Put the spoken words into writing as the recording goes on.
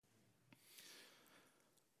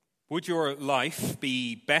Would your life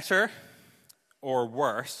be better or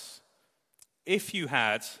worse if you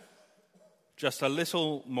had just a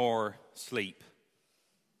little more sleep?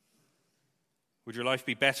 Would your life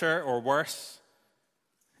be better or worse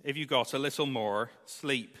if you got a little more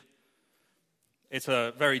sleep? It's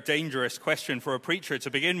a very dangerous question for a preacher to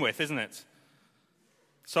begin with, isn't it?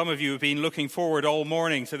 Some of you have been looking forward all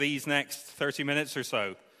morning to these next 30 minutes or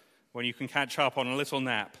so, when you can catch up on a little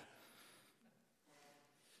nap.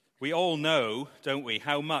 We all know, don't we,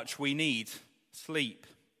 how much we need sleep.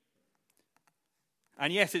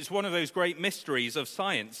 And yet it's one of those great mysteries of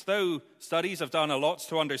science. Though studies have done a lot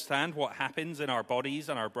to understand what happens in our bodies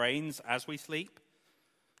and our brains as we sleep,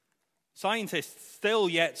 scientists still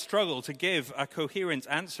yet struggle to give a coherent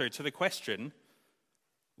answer to the question,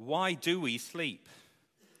 why do we sleep?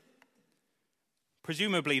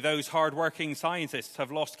 Presumably those hard-working scientists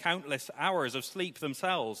have lost countless hours of sleep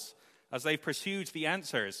themselves as they've pursued the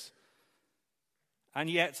answers. And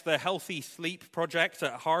yet the Healthy Sleep Project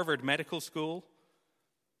at Harvard Medical School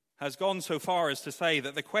has gone so far as to say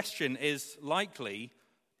that the question is likely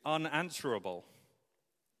unanswerable.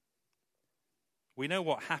 We know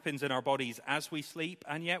what happens in our bodies as we sleep,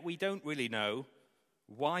 and yet we don't really know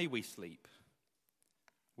why we sleep.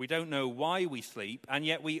 We don't know why we sleep, and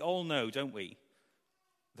yet we all know, don't we,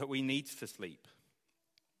 that we need to sleep.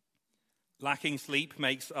 Lacking sleep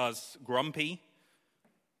makes us grumpy.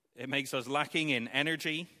 It makes us lacking in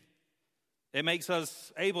energy. It makes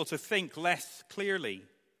us able to think less clearly.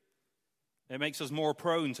 It makes us more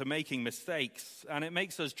prone to making mistakes, and it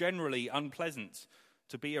makes us generally unpleasant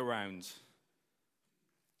to be around.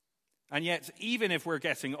 And yet, even if we're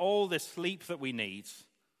getting all the sleep that we need,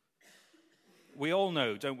 we all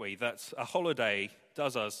know, don't we, that a holiday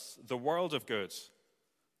does us the world of good.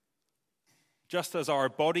 Just as our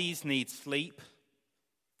bodies need sleep,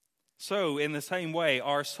 so in the same way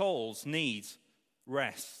our souls need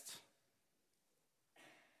rest.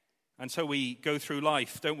 And so we go through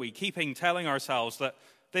life, don't we, telling ourselves that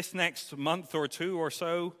this next month or two or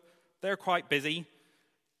so, they're quite busy,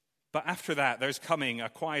 but after that there's coming a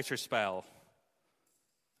quieter spell.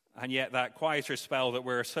 And yet that quieter spell that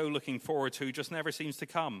we're so looking forward to just never seems to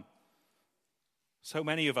come. So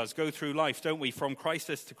many of us go through life, don't we, from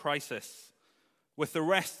crisis to crisis, with the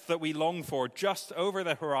rest that we long for just over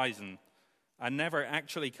the horizon and never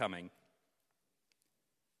actually coming.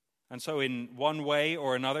 And so in one way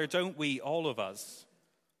or another, don't we, all of us,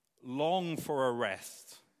 long for a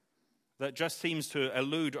rest that just seems to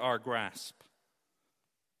elude our grasp?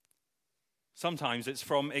 Sometimes it's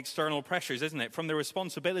from external pressures, isn't it? From the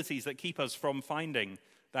responsibilities that keep us from finding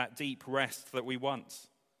that deep rest that we want.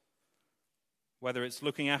 Whether it's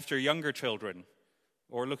looking after younger children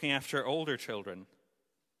or looking after older children,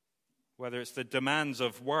 whether it's the demands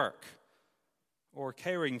of work or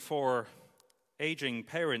caring for aging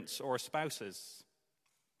parents or spouses,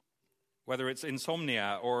 whether it's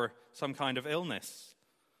insomnia or some kind of illness.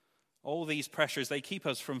 All these pressures, they keep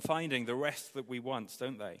us from finding the rest that we want,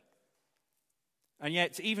 don't they? And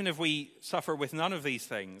yet, even if we suffer with none of these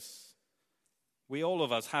things, we all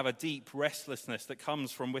of us have a deep restlessness that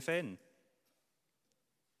comes from within.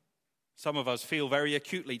 Some of us feel very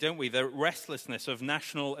acutely, don't we, the restlessness of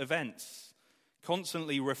national events,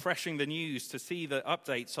 constantly refreshing the news to see the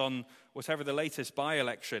updates on whatever the latest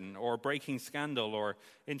by-election or breaking scandal or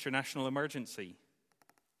international emergency.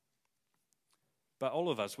 But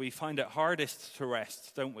all of us, we find it hardest to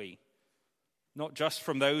rest, don't we? Not just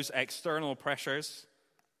from those external pressures,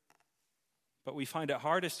 but we find it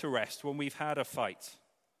hardest to rest when we've had a fight,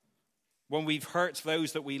 when we've hurt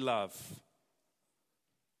those that we love.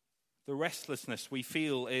 The restlessness we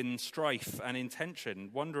feel in strife and in tension,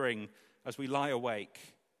 wondering as we lie awake,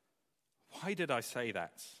 why did I say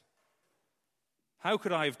that? How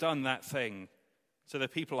could I have done that thing to the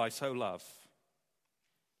people I so love?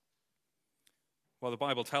 Well, the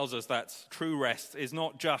Bible tells us that true rest is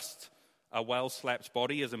not just a well-slept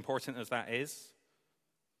body, as important as that is.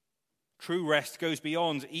 True rest goes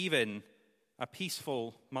beyond even a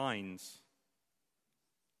peaceful mind.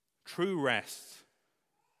 True rest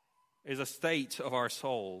is a state of our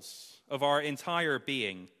souls, of our entire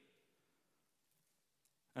being.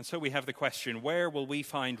 And so we have the question, where will we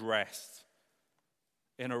find rest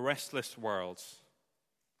in a restless world?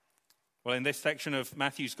 Well, in this section of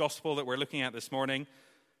Matthew's Gospel that we're looking at this morning,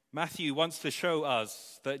 Matthew wants to show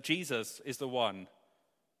us that Jesus is the one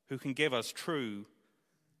who can give us true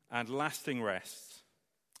and lasting rest.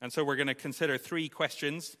 And so we're going to consider three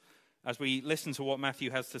questions as we listen to what Matthew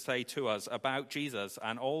has to say to us about Jesus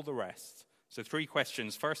and all the rest. So three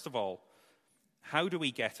questions. First of all, how do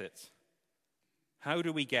we get it? How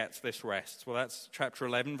do we get this rest? Well, that's chapter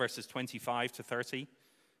 11, verses 25 to 30.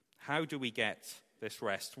 How do we get this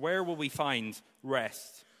rest? Where will we find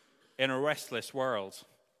rest in a restless world?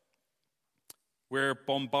 We're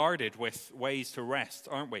bombarded with ways to rest,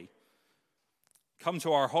 aren't we? Come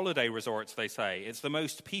to our holiday resorts, they say. It's the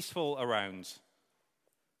most peaceful around.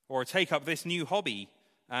 Or take up this new hobby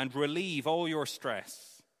and relieve all your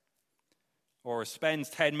stress. Or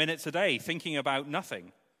spend 10 minutes a day thinking about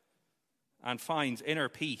nothing and find inner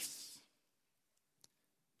peace.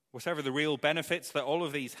 Whatever the real benefits that all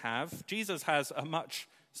of these have, Jesus has a much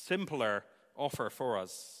simpler offer for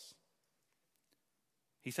us.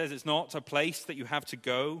 He says it's not a place that you have to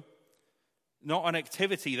go, not an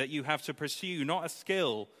activity that you have to pursue, not a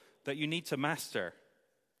skill that you need to master.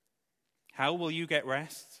 How will you get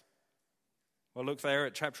rest? Well, look there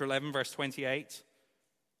at chapter 11, verse 28.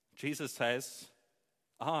 Jesus says,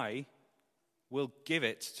 I will give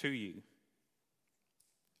it to you.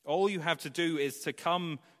 All you have to do is to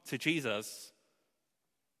come to Jesus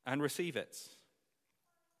and receive it.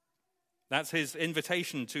 That's his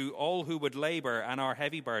invitation to all who would labor and are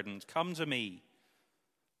heavy burdened. Come to me,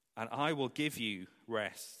 and I will give you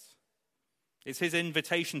rest. It's his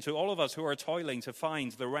invitation to all of us who are toiling to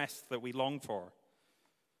find the rest that we long for.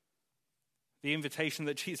 The invitation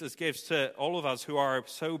that Jesus gives to all of us who are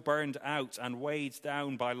so burned out and weighed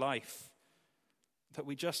down by life that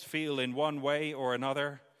we just feel in one way or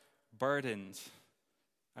another burdened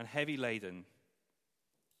and heavy laden.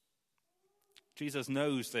 Jesus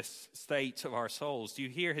knows this state of our souls. Do you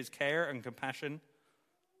hear his care and compassion?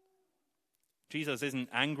 Jesus isn't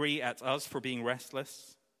angry at us for being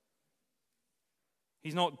restless.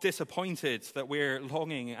 He's not disappointed that we're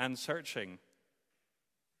longing and searching.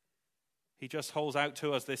 He just holds out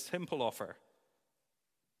to us this simple offer.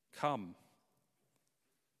 Come,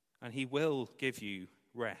 and he will give you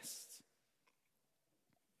rest.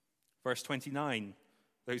 Verse 29,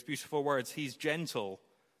 those beautiful words, he's gentle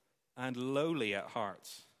and lowly at heart.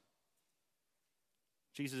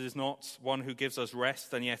 Jesus is not one who gives us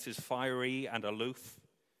rest and yet is fiery and aloof.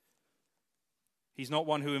 He's not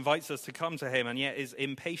one who invites us to come to him and yet is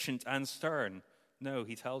impatient and stern. No,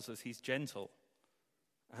 he tells us he's gentle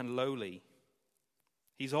and lowly.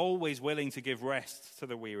 He's always willing to give rest to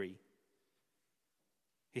the weary.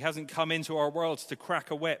 He hasn't come into our world to crack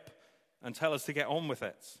a whip and tell us to get on with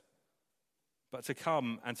it, but to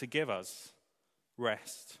come and to give us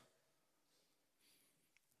rest.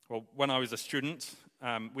 Well, when I was a student,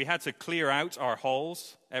 we had to clear out our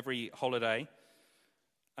halls every holiday.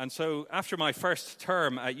 And so after my first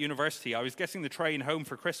term at university, I was getting the train home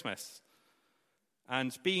for Christmas.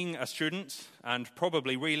 And being a student, and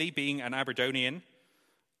probably really being an Aberdonian,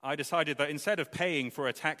 I decided that instead of paying for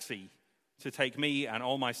a taxi to take me and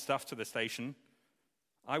all my stuff to the station,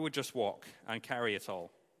 I would just walk and carry it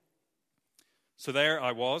all. So there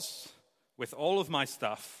I was, with all of my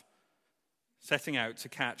stuff, setting out to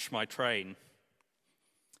catch my train.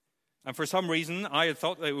 And for some reason, I had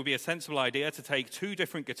thought that it would be a sensible idea to take 2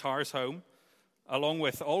 different guitars home, along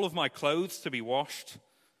with all of my clothes to be washed,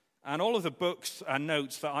 and all of the books and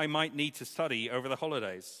notes that I might need to study over the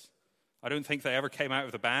holidays. I don't think they ever came out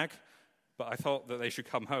of the bag, but I thought that they should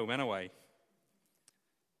come home anyway.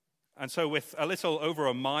 And so with a little over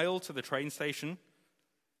a mile to the train station,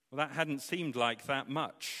 well, that hadn't seemed like that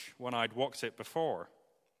much when I'd walked it before.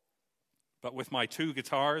 But with my 2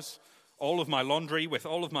 guitars, all of my laundry, with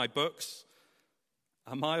all of my books,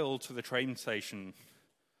 a mile to the train station,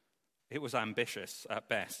 it was ambitious at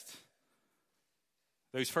best.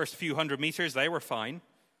 Those first few hundred meters, they were fine.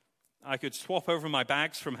 I could swap over my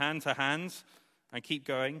bags from hand to hand and keep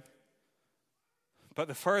going. But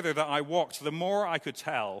the further that I walked, the more I could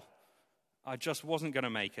tell I just wasn't going to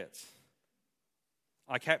make it.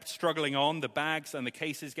 I kept struggling on, the bags and the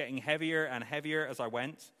cases getting heavier and heavier as I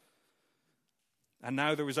went. And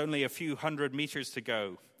now there was only a few hundred meters to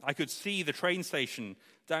go. I could see the train station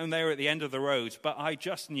down there at the end of the road, but I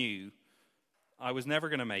just knew I was never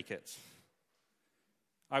going to make it.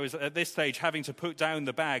 I was at this stage having to put down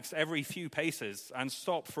the bags every few paces and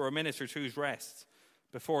stop for a minute or two's rest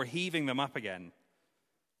before heaving them up again,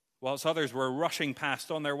 whilst others were rushing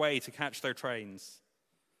past on their way to catch their trains.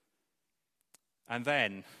 And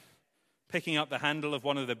then, picking up the handle of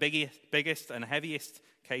one of the biggest and heaviest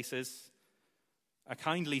cases, a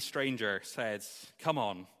kindly stranger said, "Come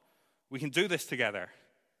on, we can do this together."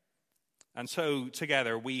 And so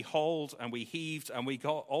together we hauled and we heaved and we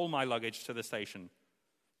got all my luggage to the station.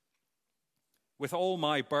 With all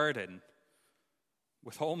my burden,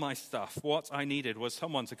 with all my stuff, what I needed was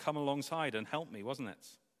someone to come alongside and help me, wasn't it?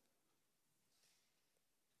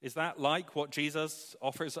 Is that like what Jesus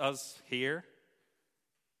offers us here?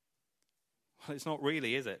 Well, it's not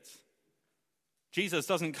really, is it? Jesus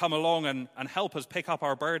doesn't come along and help us pick up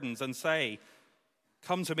our burdens and say,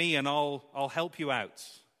 come to me and I'll help you out.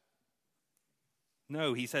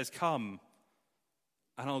 No, he says, come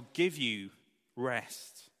and I'll give you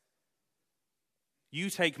rest. You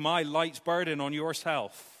take my light burden on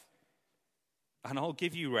yourself and I'll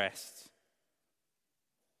give you rest.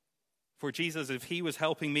 For Jesus, if he was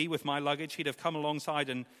helping me with my luggage, he'd have come alongside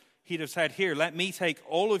and he'd have said, here, let me take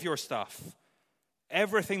all of your stuff,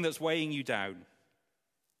 everything that's weighing you down,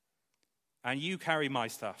 and you carry my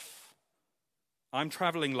stuff. I'm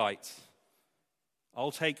traveling light.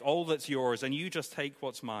 I'll take all that's yours, and you just take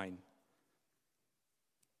what's mine.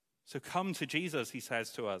 So come to Jesus, he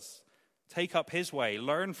says to us. Take up his way.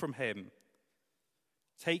 Learn from him.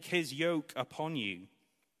 Take his yoke upon you.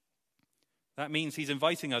 That means he's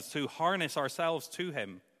inviting us to harness ourselves to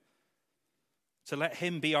him, to let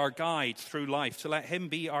him be our guide through life, to let him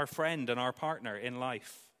be our friend and our partner in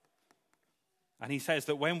life. And he says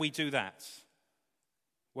that when we do that,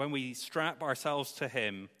 when we strap ourselves to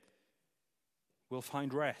him, we'll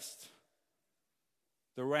find rest.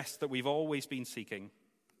 The rest that we've always been seeking.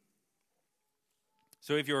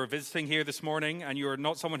 So if you're visiting here this morning and you're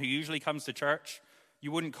not someone who usually comes to church,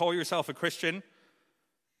 you wouldn't call yourself a Christian,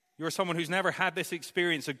 you're someone who's never had this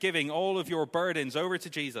experience of giving all of your burdens over to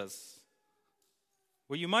Jesus.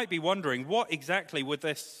 Well, you might be wondering, what exactly would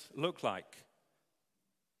this look like?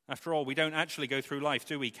 After all, we don't actually go through life,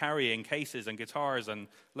 do we, carrying cases and guitars and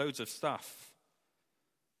loads of stuff?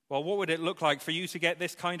 Well, what would it look like for you to get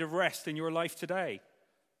this kind of rest in your life today?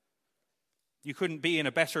 You couldn't be in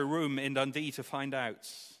a better room in Dundee to find out.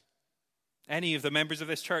 Any of the members of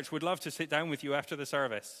this church would love to sit down with you after the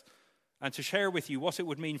service and to share with you what it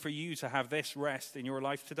would mean for you to have this rest in your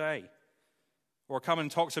life today. Or come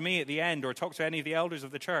and talk to me at the end, or talk to any of the elders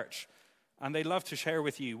of the church, and they'd love to share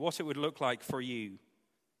with you what it would look like for you.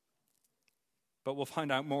 But we'll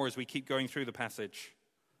find out more as we keep going through the passage.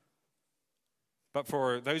 But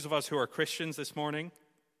for those of us who are Christians this morning,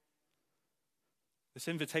 this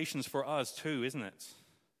invitation's for us too, isn't it?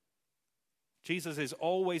 Jesus is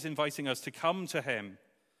always inviting us to come to him.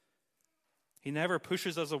 He never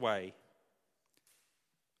pushes us away.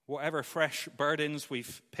 Whatever fresh burdens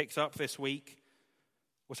we've picked up this week,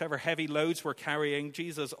 whatever heavy loads we're carrying,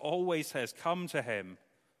 Jesus always says, come to him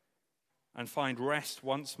and find rest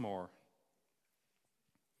once more.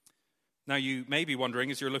 Now, you may be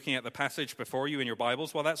wondering, as you're looking at the passage before you in your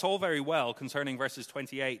Bibles, well, that's all very well concerning verses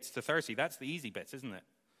 28 to 30. That's the easy bit, isn't it?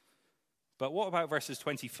 But what about verses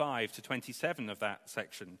 25 to 27 of that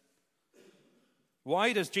section?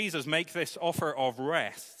 Why does Jesus make this offer of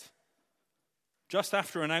rest just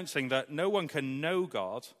after announcing that no one can know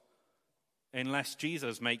God unless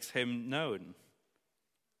Jesus makes him known?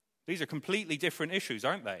 These are completely different issues,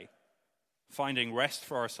 aren't they? Finding rest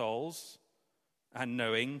for our souls and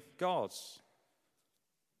knowing God.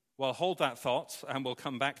 Well, hold that thought and we'll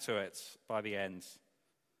come back to it by the end.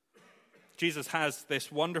 Jesus has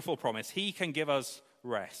this wonderful promise. He can give us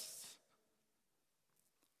rest.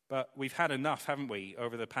 But we've had enough, haven't we,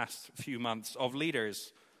 over the past few months of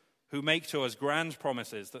leaders who make to us grand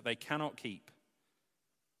promises that they cannot keep.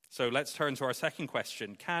 So let's turn to our second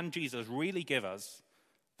question. Can Jesus really give us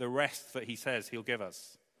the rest that he says he'll give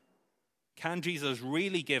us? Can Jesus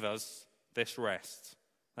really give us this rest?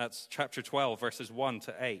 That's chapter 12, verses 1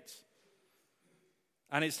 to 8.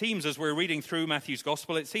 And it seems, as we're reading through Matthew's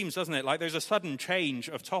gospel, it seems, doesn't it, like there's a sudden change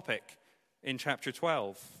of topic in chapter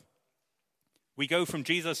 12. We go from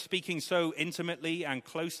Jesus speaking so intimately and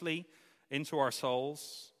closely into our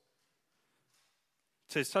souls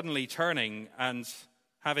to suddenly turning and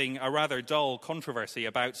having a rather dull controversy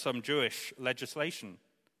about some Jewish legislation.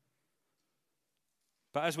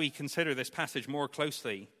 But as we consider this passage more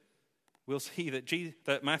closely, we'll see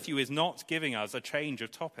that Matthew is not giving us a change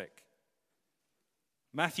of topic.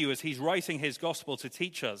 Matthew, as he's writing his gospel to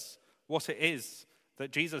teach us what it is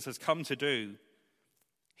that Jesus has come to do,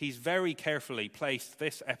 he's very carefully placed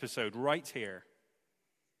this episode right here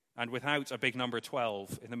and without a big number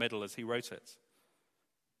 12 in the middle as he wrote it.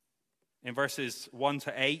 In verses 1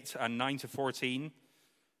 to 8 and 9 to 14,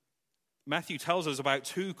 Matthew tells us about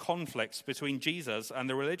two conflicts between Jesus and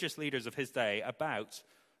the religious leaders of his day about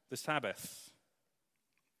the Sabbath.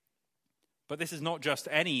 But this is not just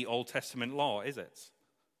any Old Testament law, is it?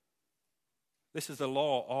 This is the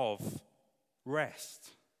law of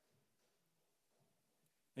rest.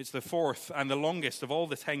 It's the fourth and the longest of all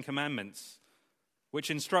the Ten Commandments,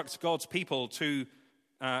 which instructs God's people to,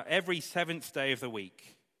 every seventh day of the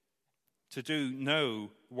week, to do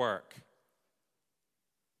no work.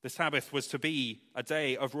 The Sabbath was to be a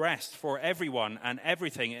day of rest for everyone and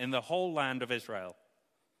everything in the whole land of Israel.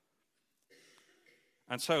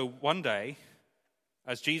 And so one day,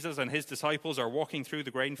 as Jesus and his disciples are walking through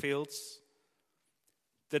the grain fields,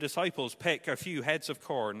 the disciples pick a few heads of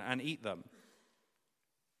corn and eat them.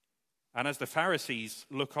 And as the Pharisees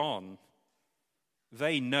look on,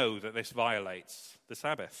 they know that this violates the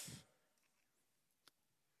Sabbath.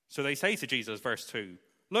 So they say to Jesus, verse 2,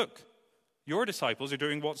 "Look, your disciples are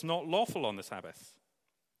doing what's not lawful on the Sabbath."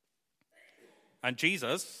 And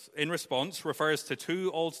Jesus, in response, refers to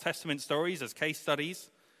 2 Old Testament stories as case studies.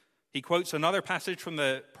 He quotes another passage from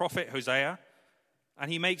the prophet Hosea,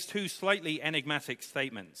 and he makes 2 slightly enigmatic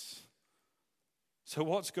statements. So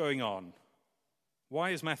what's going on?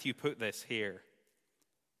 Why has Matthew put this here?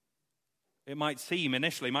 It might seem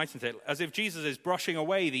initially, mightn't it, as if Jesus is brushing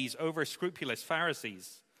away these over-scrupulous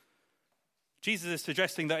Pharisees. Jesus is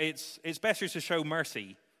suggesting that it's better to show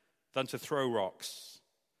mercy than to throw rocks.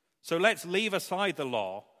 So let's leave aside the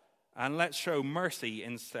law and let's show mercy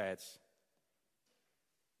instead.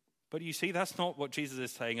 But you see, that's not what Jesus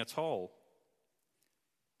is saying at all.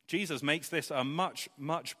 Jesus makes this a much,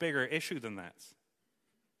 much bigger issue than that.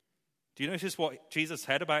 Do you notice what Jesus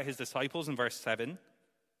said about his disciples in verse 7?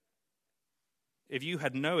 "If you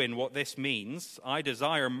had known what this means, I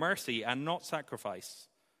desire mercy and not sacrifice,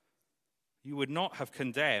 you would not have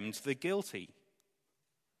condemned the guilty."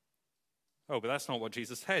 Oh, but that's not what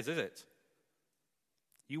Jesus says, is it?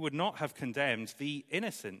 You would not have condemned the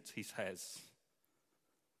innocent, he says.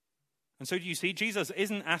 And so do you see, Jesus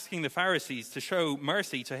isn't asking the Pharisees to show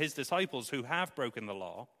mercy to his disciples who have broken the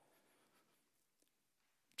law.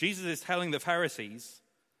 Jesus is telling the Pharisees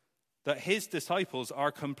that his disciples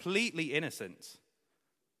are completely innocent,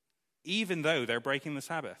 even though they're breaking the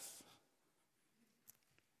Sabbath.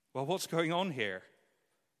 Well, what's going on here?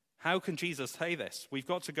 How can Jesus say this? We've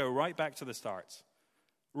got to go right back to the start,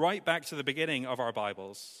 right back to the beginning of our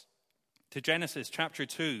Bibles, to Genesis chapter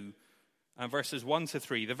 2 and verses 1 to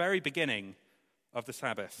 3, the very beginning of the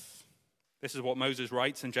Sabbath. This is what Moses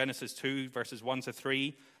writes in Genesis 2, verses 1 to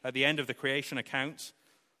 3, at the end of the creation account.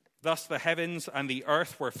 "Thus the heavens and the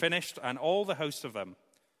earth were finished, and all the hosts of them.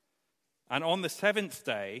 And on the 7th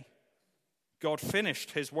day, God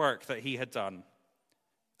finished his work that he had done.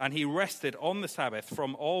 And he rested on the Sabbath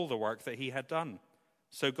from all the work that he had done.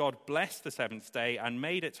 So God blessed the 7th day and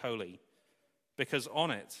made it holy, because on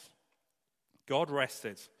it God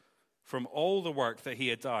rested from all the work that he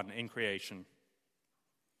had done in creation."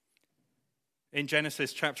 In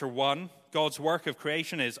Genesis chapter 1, God's work of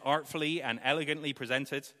creation is artfully and elegantly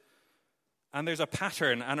presented. And there's a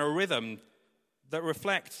pattern and a rhythm that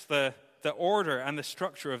reflects the order and the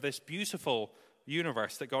structure of this beautiful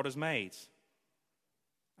universe that God has made.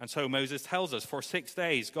 And so Moses tells us, for 6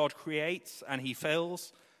 days God creates and he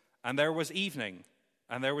fills, and there was evening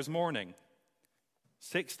and there was morning.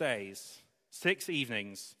 6 days, 6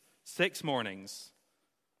 evenings, 6 mornings.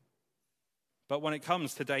 But when it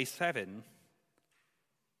comes to day 7,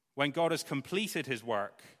 when God has completed his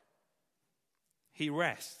work, he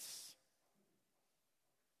rests.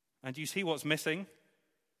 And do you see what's missing?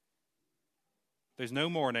 There's no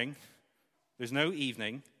morning. There's no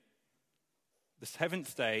evening. The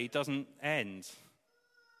 7th day doesn't end.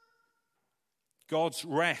 God's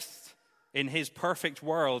rest in his perfect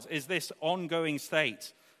world is this ongoing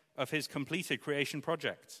state of his completed creation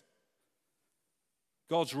project.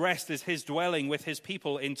 God's rest is his dwelling with his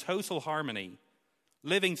people in total harmony,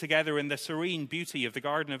 living together in the serene beauty of the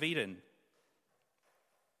Garden of Eden.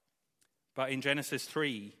 But in Genesis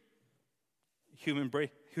 3,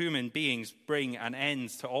 human beings bring an end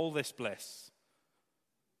to all this bliss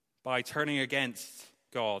by turning against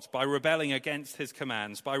God, by rebelling against his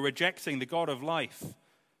commands, by rejecting the God of life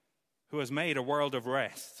who has made a world of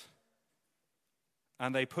rest.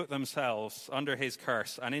 And they put themselves under his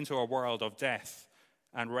curse and into a world of death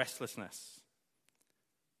and restlessness.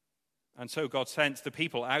 And so God sent the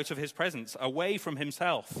people out of his presence, away from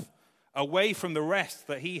himself, away from the rest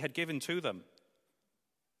that he had given to them.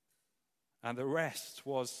 And the rest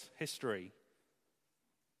was history.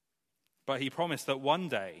 But he promised that one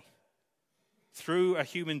day, through a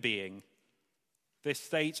human being, this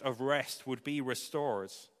state of rest would be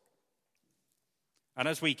restored. And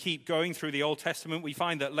as we keep going through the Old Testament, we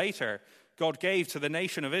find that later God gave to the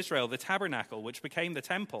nation of Israel the tabernacle, which became the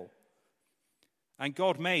temple. And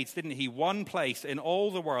God made, didn't he, one place in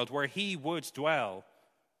all the world where he would dwell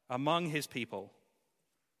among his people.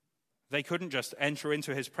 They couldn't just enter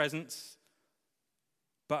into his presence,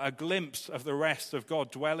 but a glimpse of the rest of God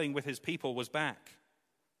dwelling with his people was back.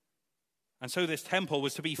 And so this temple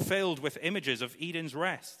was to be filled with images of Eden's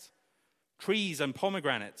rest, trees and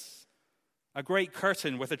pomegranates, a great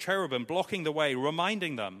curtain with a cherubim blocking the way,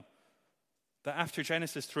 reminding them that after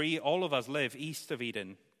Genesis 3, all of us live east of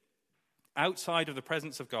Eden, outside of the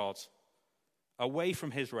presence of God, away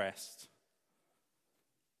from his rest.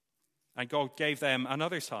 And God gave them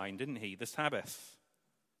another sign, didn't he? The Sabbath.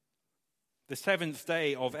 The seventh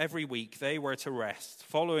day of every week, they were to rest,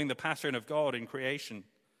 following the pattern of God in creation,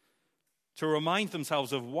 to remind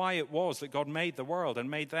themselves of why it was that God made the world and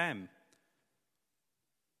made them,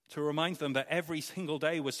 to remind them that every single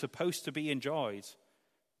day was supposed to be enjoyed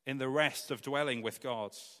in the rest of dwelling with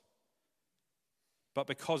God. But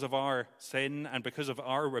because of our sin and because of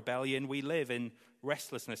our rebellion, we live in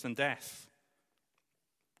restlessness and death.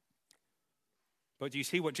 But do you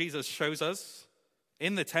see what Jesus shows us?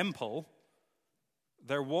 In the temple,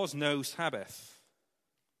 there was no Sabbath.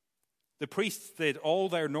 The priests did all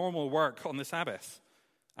their normal work on the Sabbath.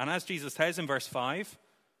 And as Jesus says in verse 5,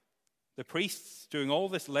 the priests doing all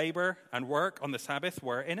this labor and work on the Sabbath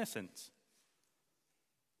were innocent.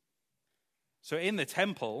 So in the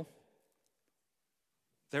temple,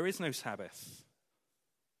 there is no Sabbath.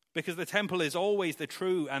 Because the temple is always the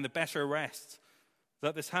true and the better rest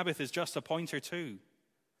that the Sabbath is just a pointer to.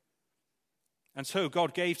 And so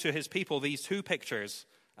God gave to his people these two pictures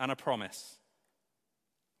and a promise.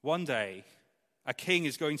 One day, a king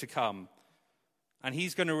is going to come, and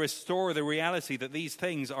he's going to restore the reality that these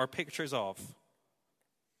things are pictures of.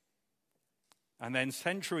 And then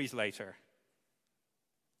centuries later,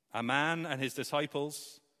 a man and his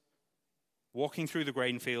disciples walking through the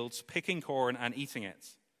grain fields, picking corn and eating it.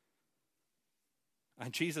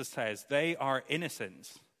 And Jesus says they are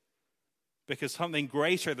innocent because something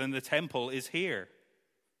greater than the temple is here.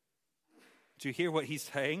 Do you hear what he's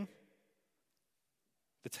saying?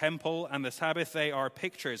 The temple and the Sabbath, they are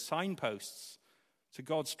pictures, signposts to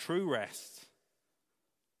God's true rest.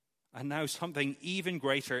 And now something even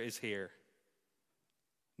greater is here.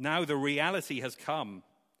 Now the reality has come.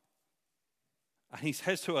 And he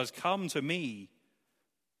says to us, come to me,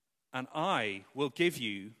 and I will give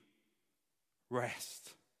you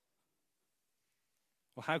rest.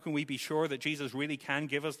 Well, how can we be sure that Jesus really can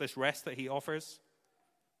give us this rest that he offers?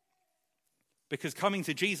 Because coming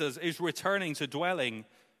to Jesus is returning to dwelling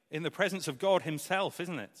in the presence of God himself,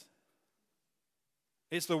 isn't it?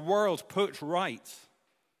 It's the world put right.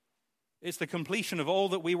 It's the completion of all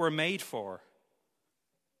that we were made for.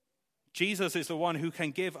 Jesus is the one who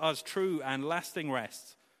can give us true and lasting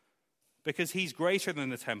rest because he's greater than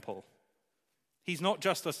the temple. He's not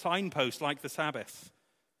just a signpost like the Sabbath.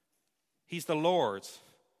 He's the Lord.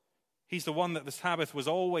 He's the one that the Sabbath was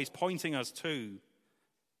always pointing us to.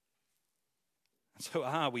 And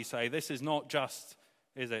so, we say, this is not just,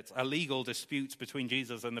 is it, a legal dispute between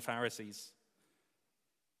Jesus and the Pharisees.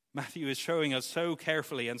 Matthew is showing us so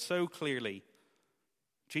carefully and so clearly,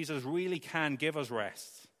 Jesus really can give us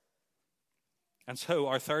rest. And so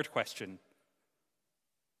our third question,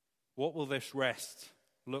 what will this rest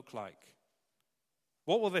look like?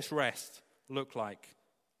 What will this rest look like?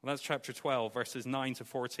 Well, that's chapter 12, verses 9 to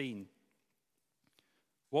 14.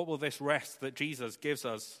 What will this rest that Jesus gives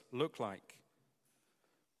us look like?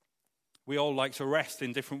 We all like to rest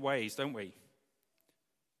in different ways, don't we?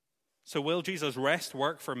 So will Jesus' rest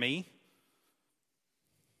work for me?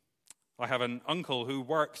 I have an uncle who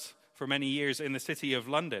worked for many years in the city of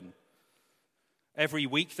London. Every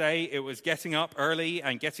weekday, it was getting up early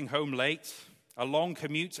and getting home late, a long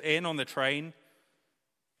commute in on the train,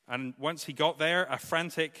 and once he got there, a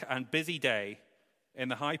frantic and busy day in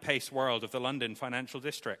the high-paced world of the London financial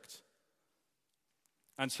district.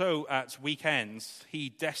 And so at weekends, he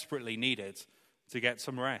desperately needed to get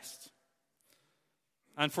some rest.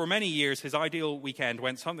 And for many years, his ideal weekend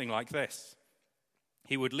went something like this.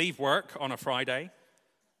 He would leave work on a Friday,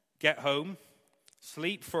 get home,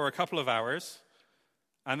 sleep for a couple of hours,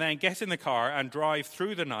 and then get in the car and drive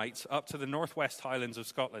through the night up to the northwest Highlands of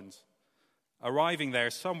Scotland, arriving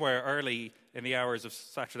there somewhere early in the hours of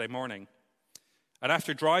Saturday morning. And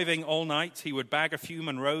after driving all night, he would bag a few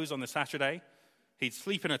Monroes on the Saturday. He'd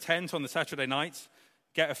sleep in a tent on the Saturday night,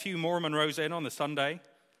 get a few more Monroes in on the Sunday,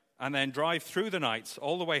 and then drive through the night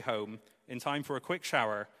all the way home in time for a quick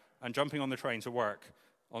shower and jumping on the train to work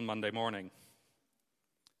on Monday morning.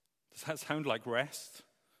 Does that sound like rest?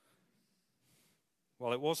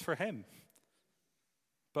 Well, it was for him.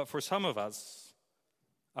 But for some of us,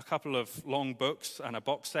 a couple of long books and a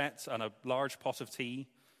box set and a large pot of tea,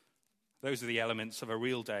 those are the elements of a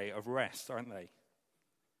real day of rest, aren't they?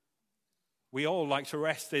 We all like to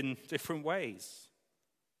rest in different ways.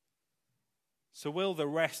 So will the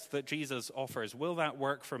rest that Jesus offers, will that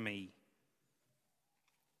work for me?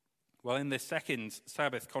 Well, in this second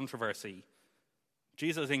Sabbath controversy,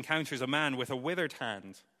 Jesus encounters a man with a withered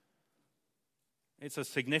hand. It's a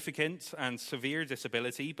significant and severe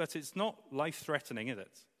disability, but it's not life-threatening, is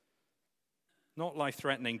it? Not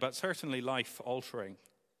life-threatening, but certainly life-altering.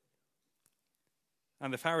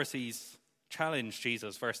 And the Pharisees challenge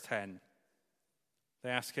Jesus, verse 10. They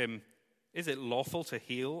ask him, is it lawful to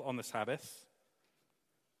heal on the Sabbath?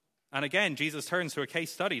 And again, Jesus turns to a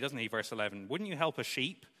case study, doesn't he, verse 11? Wouldn't you help a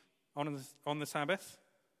sheep on the Sabbath?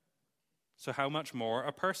 So how much more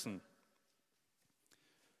a person?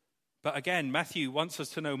 But again, Matthew wants us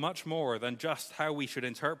to know much more than just how we should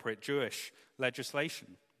interpret Jewish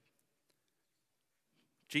legislation.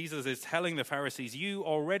 Jesus is telling the Pharisees, you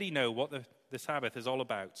already know what the Sabbath is all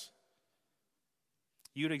about.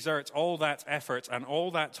 You'd exert all that effort and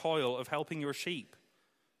all that toil of helping your sheep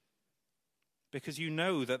because you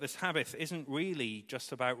know that the Sabbath isn't really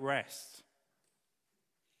just about rest.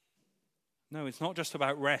 No, it's not just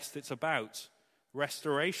about rest, it's about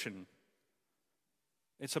restoration.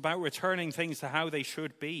 It's about returning things to how they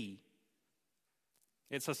should be.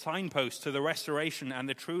 It's a signpost to the restoration and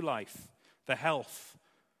the true life, the health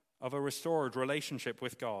of a restored relationship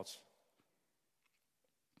with God.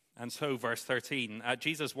 And so, verse 13, at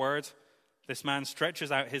Jesus' word, this man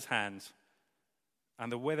stretches out his hand,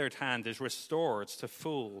 and the withered hand is restored to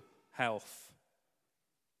full health.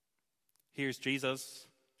 Here's Jesus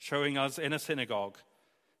showing us in a synagogue,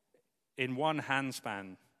 in one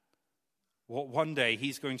handspan, what one day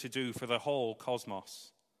he's going to do for the whole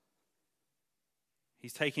cosmos.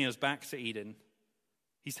 He's taking us back to Eden.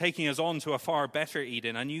 He's taking us on to a far better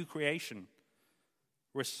Eden, a new creation,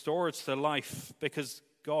 restored to life because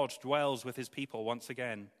God dwells with his people once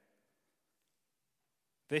again.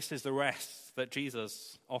 This is the rest that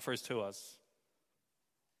Jesus offers to us.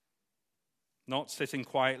 Not sitting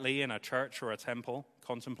quietly in a church or a temple,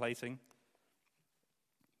 contemplating.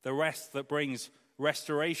 The rest that brings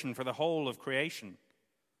restoration for the whole of creation.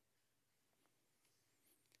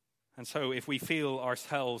 And so if we feel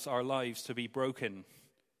ourselves, our lives to be broken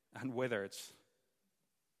and withered,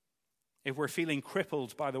 if we're feeling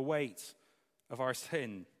crippled by the weight of our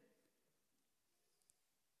sin,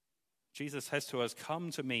 Jesus says to us,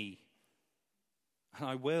 come to me and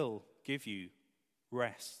I will give you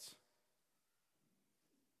rest.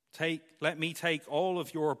 Let me take all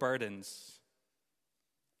of your burdens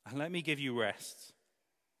and let me give you rest.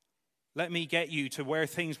 Let me get you to where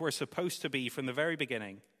things were supposed to be from the very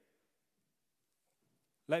beginning.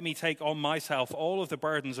 Let me take on myself all of the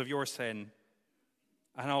burdens of your sin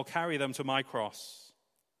and I'll carry them to my cross.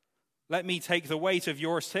 Let me take the weight of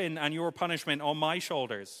your sin and your punishment on my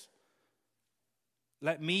shoulders.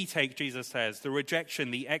 Let me take, Jesus says, the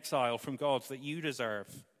rejection, the exile from God that you deserve.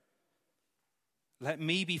 Let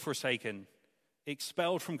me be forsaken,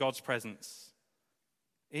 expelled from God's presence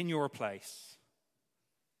in your place.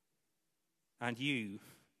 And you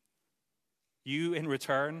in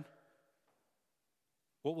return,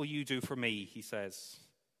 what will you do for me, he says?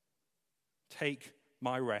 Take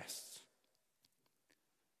my rest.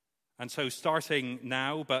 And so starting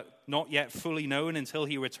now, but not yet fully known until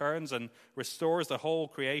he returns and restores the whole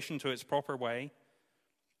creation to its proper way,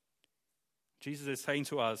 Jesus is saying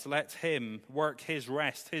to us, let him work his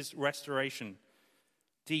rest, his restoration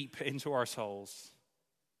deep into our souls.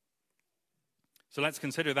 So let's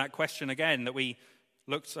consider that question again that we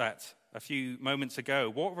looked at a few moments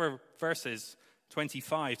ago. What were verses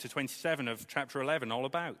 25 to 27 of chapter 11 all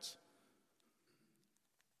about?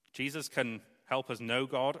 Jesus can help us know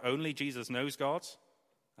God. Only Jesus knows God,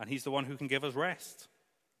 and he's the one who can give us rest.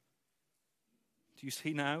 Do you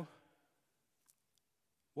see now?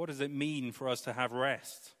 What does it mean for us to have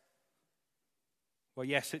rest? Well,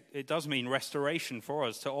 yes, it does mean restoration for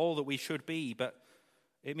us to all that we should be, but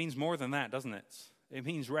it means more than that, doesn't it? It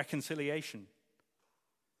means reconciliation.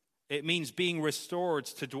 It means being restored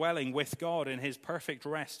to dwelling with God in his perfect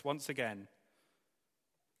rest once again.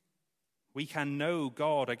 We can know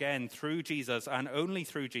God again through Jesus and only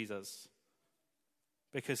through Jesus,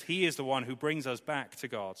 because he is the one who brings us back to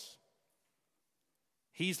God.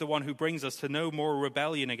 He's the one who brings us to no more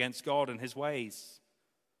rebellion against God and his ways,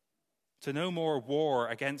 to no more war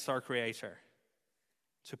against our Creator,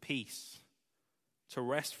 to peace, to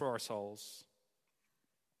rest for our souls.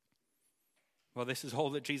 Well, this is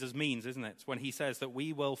all that Jesus means, isn't it? When he says that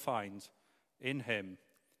we will find in him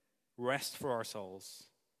rest for our souls.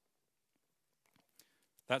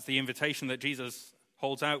 That's the invitation that Jesus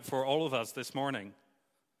holds out for all of us this morning.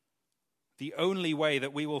 The only way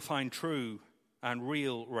that we will find true and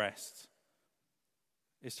real rest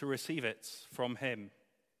is to receive it from him.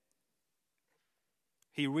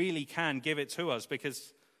 He really can give it to us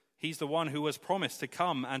because He's the one who was promised to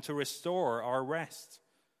come and to restore our rest.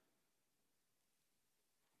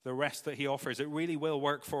 The rest that he offers, it really will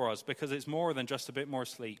work for us because it's more than just a bit more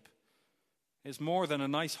sleep. It's more than a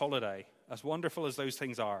nice holiday, as wonderful as those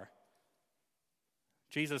things are.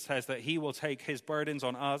 Jesus says that he will take his burdens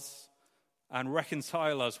on us and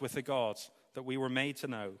reconcile us with the God that we were made to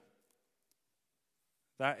know.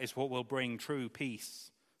 That is what will bring true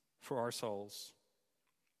peace for our souls.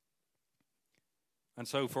 And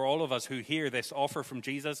so for all of us who hear this offer from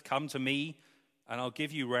Jesus, come to me and I'll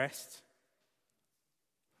give you rest,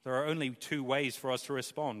 there are only two ways for us to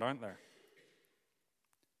respond, aren't there?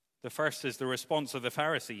 The first is the response of the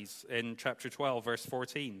Pharisees in chapter 12, verse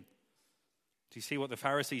 14. Do you see what the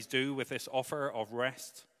Pharisees do with this offer of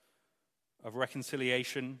rest, of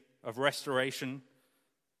reconciliation, of restoration?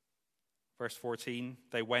 Verse 14,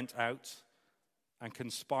 they went out and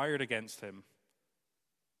conspired against him,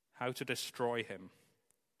 how to destroy him.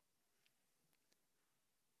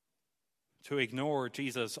 To ignore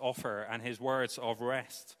Jesus' offer and his words of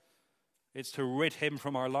rest, it's to rid him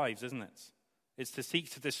from our lives, isn't it? It's to seek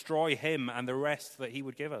to destroy him and the rest that he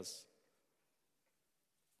would give us.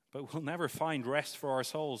 But we'll never find rest for our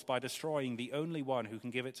souls by destroying the only one who can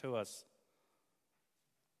give it to us.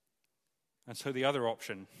 And so the other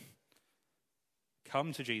option,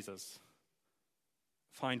 come to Jesus.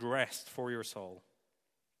 Find rest for your soul.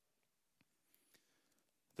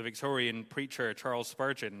 The Victorian preacher Charles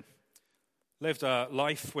Spurgeon lived a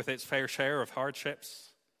life with its fair share of hardships.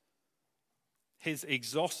 His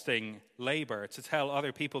exhausting labor to tell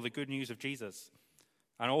other people the good news of Jesus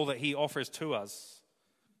and all that he offers to us,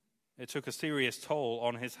 it took a serious toll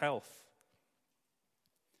on his health.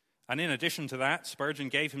 And in addition to that, Spurgeon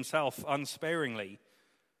gave himself unsparingly,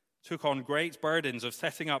 took on great burdens of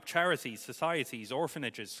setting up charities, societies,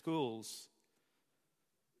 orphanages, schools,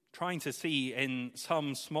 trying to see in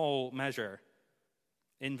some small measure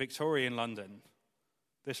in Victorian London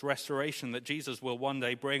this restoration that Jesus will one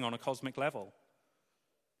day bring on a cosmic level,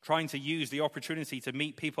 trying to use the opportunity to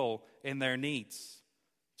meet people in their needs,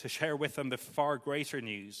 to share with them the far greater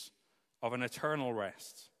news of an eternal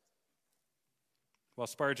rest. While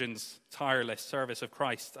Spurgeon's tireless service of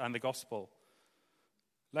Christ and the gospel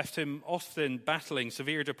left him often battling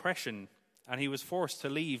severe depression, and he was forced to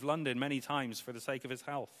leave London many times for the sake of his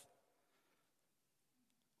health.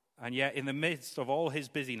 And yet, in the midst of all his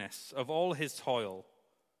busyness, of all his toil,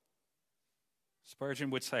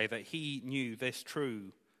 Spurgeon would say that he knew this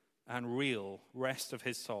true and real rest of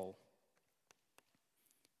his soul.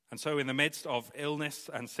 And so in the midst of illness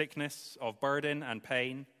and sickness, of burden and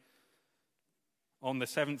pain, on the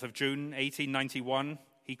 7th of June, 1891,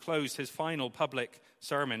 he closed his final public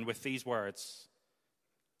sermon with these words: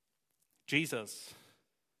 Jesus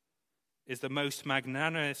is the most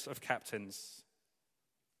magnanimous of captains.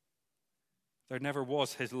 There never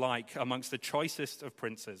was his like amongst the choicest of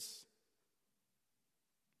princes.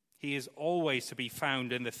 He is always to be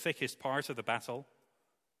found in the thickest part of the battle.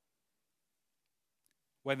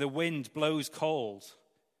 When the wind blows cold,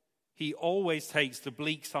 he always takes the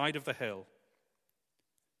bleak side of the hill.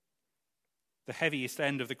 The heaviest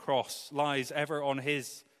end of the cross lies ever on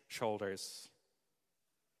his shoulders.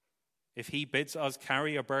 If he bids us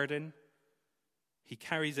carry a burden, he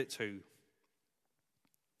carries it too.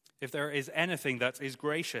 If there is anything that is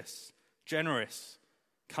gracious, generous,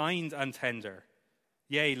 kind and tender,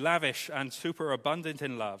 yea, lavish and superabundant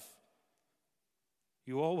in love,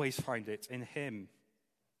 you always find it in him.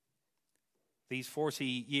 These 40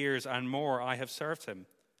 years and more I have served him.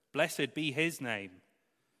 Blessed be his name.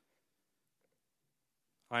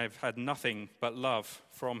 I have had nothing but love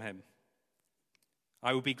from him.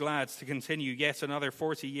 I will be glad to continue yet another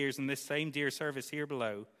 40 years in this same dear service here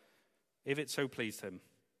below, if it so pleased him.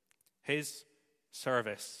 His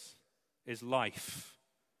service is life,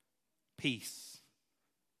 peace,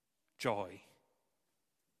 joy.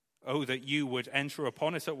 Oh, that you would enter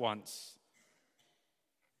upon it at once.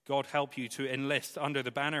 God help you to enlist under the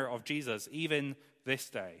banner of Jesus even this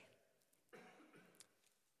day.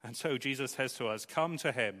 And so Jesus says to us, come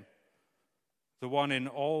to him, the one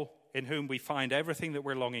in whom we find everything that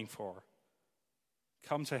we're longing for.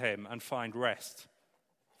 Come to him and find rest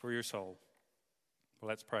for your soul. Well,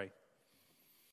 let's pray.